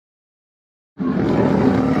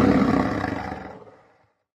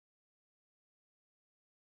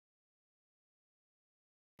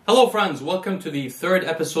Hello friends, welcome to the third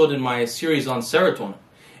episode in my series on serotonin.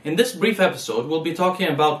 In this brief episode, we'll be talking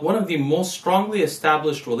about one of the most strongly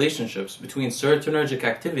established relationships between serotonergic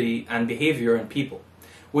activity and behavior in people,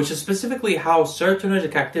 which is specifically how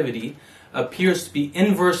serotonergic activity appears to be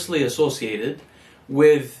inversely associated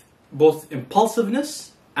with both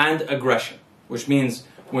impulsiveness and aggression, which means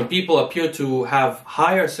when people appear to have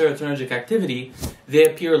higher serotonergic activity, they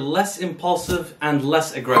appear less impulsive and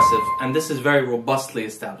less aggressive, and this is very robustly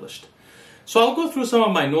established. So I'll go through some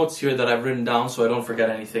of my notes here that I've written down so I don't forget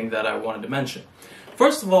anything that I wanted to mention.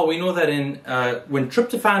 First of all, we know that when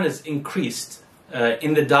tryptophan is increased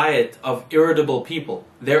in the diet of irritable people,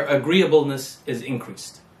 their agreeableness is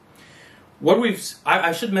increased.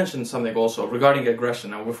 I should mention something also regarding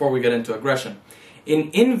aggression now before we get into aggression.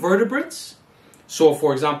 In invertebrates, so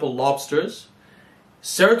for example lobsters,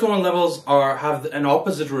 serotonin levels have an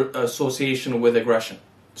opposite association with aggression.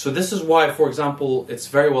 So this is why, for example, it's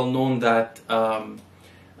very well known that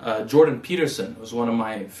Jordan Peterson, who's one of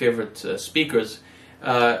my favorite speakers,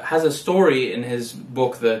 has a story in his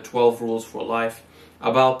book, The 12 Rules for Life,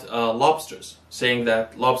 about lobsters, saying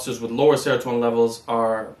that lobsters with lower serotonin levels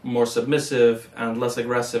are more submissive and less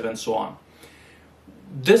aggressive and so on.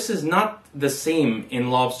 This is not the same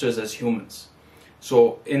in lobsters as humans.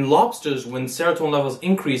 So in lobsters, when serotonin levels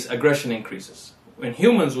increase, aggression increases. In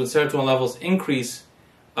humans, when serotonin levels increase,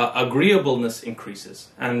 agreeableness increases,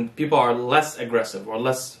 and people are less aggressive or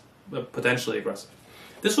less potentially aggressive.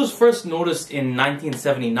 This was first noticed in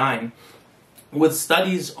 1979 with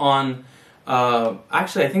studies on,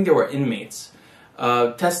 actually I think they were inmates,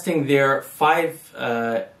 testing their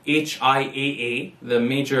 5-HIAA, the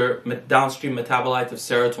major downstream metabolite of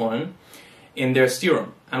serotonin, in their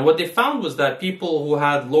serum. And what they found was that people who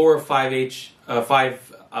had lower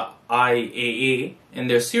 5-IAA in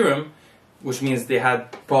their serum, which means they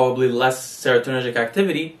had probably less serotonergic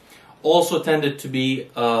activity, also tended to be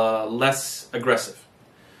less aggressive.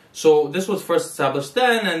 So this was first established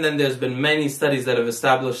then, and then there's been many studies that have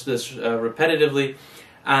established this repetitively,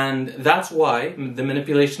 and that's why the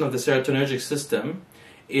manipulation of the serotonergic system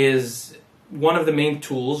is one of the main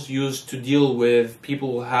tools used to deal with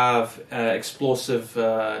people who have explosive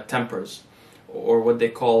tempers, or what they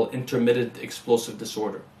call intermittent explosive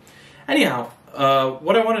disorder. Anyhow,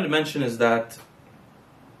 what I wanted to mention is that,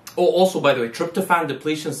 also by the way, tryptophan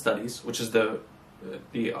depletion studies, which is the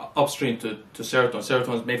upstream to serotonin.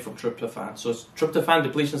 Serotonin is made from tryptophan. So tryptophan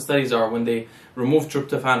depletion studies are when they remove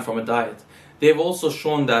tryptophan from a diet. They've also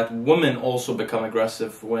shown that women also become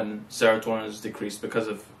aggressive when serotonin is decreased because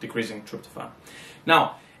of decreasing tryptophan.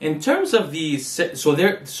 Now, in terms of so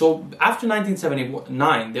after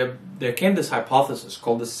 1979, there came this hypothesis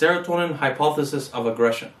called the serotonin hypothesis of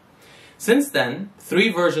aggression. Since then,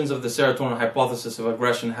 3 versions of the serotonin hypothesis of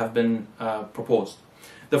aggression have been proposed.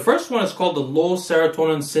 The first one is called the low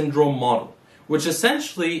serotonin syndrome model, which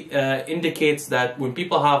essentially indicates that when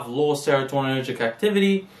people have low serotonergic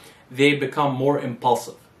activity, they become more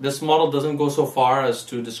impulsive. This model doesn't go so far as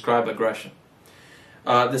to describe aggression.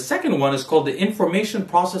 The second one is called the information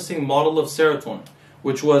processing model of serotonin,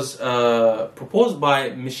 which was proposed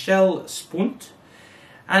by Michel Spunt.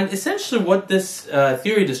 And essentially what this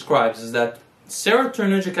theory describes is that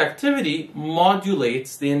serotonergic activity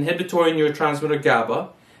modulates the inhibitory neurotransmitter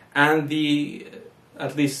GABA and the,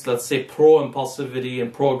 at least let's say, pro-impulsivity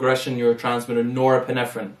and pro-aggression neurotransmitter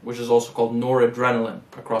norepinephrine, which is also called noradrenaline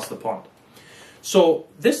across the pond. So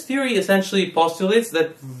this theory essentially postulates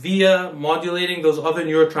that via modulating those other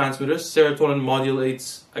neurotransmitters, serotonin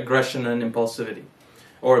modulates aggression and impulsivity,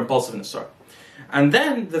 or impulsiveness, sorry. And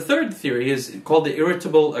then the third theory is called the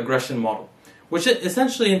irritable aggression model, which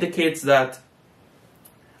essentially indicates that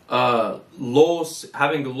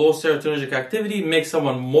having low serotonergic activity makes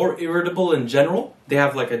someone more irritable in general. They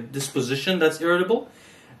have like a disposition that's irritable,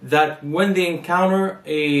 that when they encounter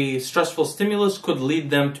a stressful stimulus could lead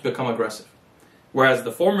them to become aggressive. Whereas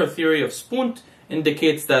the former theory of Spunt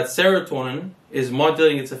indicates that serotonin is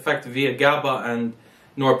modulating its effect via GABA and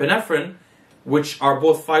norepinephrine, which are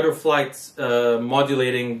both fight or flight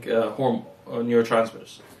modulating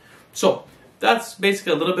neurotransmitters. So that's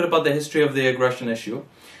basically a little bit about the history of the aggression issue.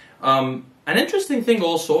 An interesting thing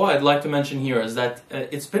also I'd like to mention here is that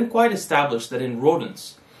it's been quite established that in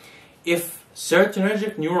rodents, if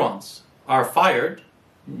serotonergic neurons are fired,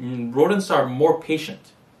 rodents are more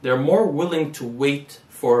patient. They're more willing to wait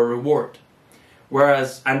for a reward.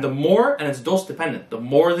 Whereas, and it's dose dependent. The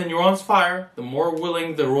more the neurons fire, the more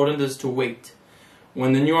willing the rodent is to wait.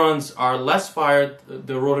 When the neurons are less fired,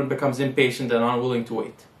 the rodent becomes impatient and unwilling to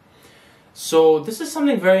wait. So this is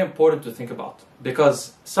something very important to think about,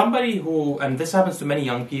 because somebody who, and this happens to many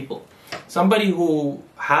young people, somebody who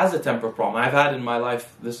has a temper problem, I've had in my life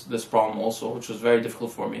this problem also, which was very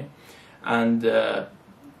difficult for me, and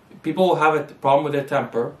people who have a problem with their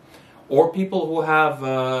temper, or people who have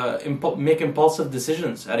make impulsive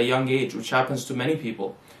decisions at a young age, which happens to many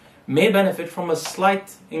people, may benefit from a slight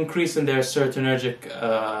increase in their serotonergic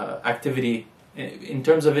activity in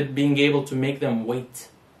terms of it being able to make them wait,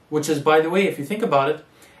 which is, by the way, if you think about it,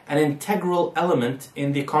 an integral element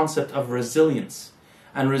in the concept of resilience.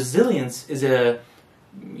 And resilience is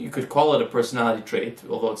you could call it a personality trait,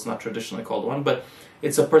 although it's not traditionally called one, but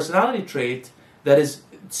it's a personality trait that is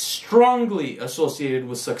strongly associated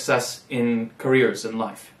with success in careers in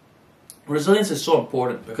life. Resilience is so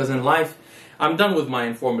important because in life, I'm done with my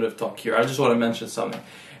informative talk here. I just want to mention something.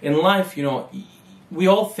 In life, we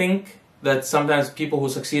all think that sometimes people who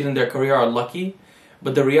succeed in their career are lucky,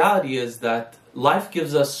 but the reality is that life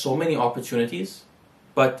gives us so many opportunities,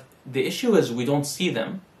 but the issue is we don't see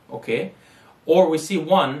them, okay? Or we see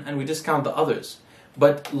one and we discount the others.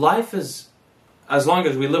 But life is, as long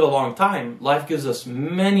as we live a long time, life gives us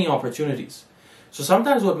many opportunities. So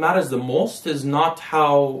sometimes what matters the most is not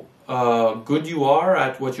how good you are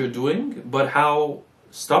at what you're doing, but how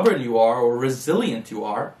stubborn you are or resilient you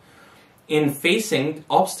are in facing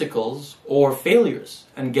obstacles or failures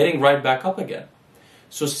and getting right back up again.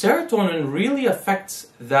 So serotonin really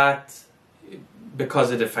affects that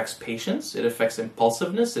because it affects patience, it affects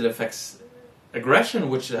impulsiveness, it affects aggression,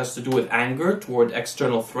 which has to do with anger toward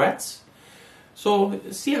external threats. So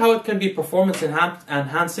see how it can be performance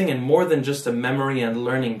enhancing and more than just a memory and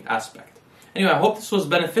learning aspect. Anyway, I hope this was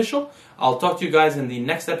beneficial. I'll talk to you guys in the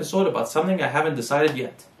next episode about something I haven't decided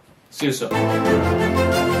yet. See you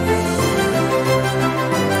soon.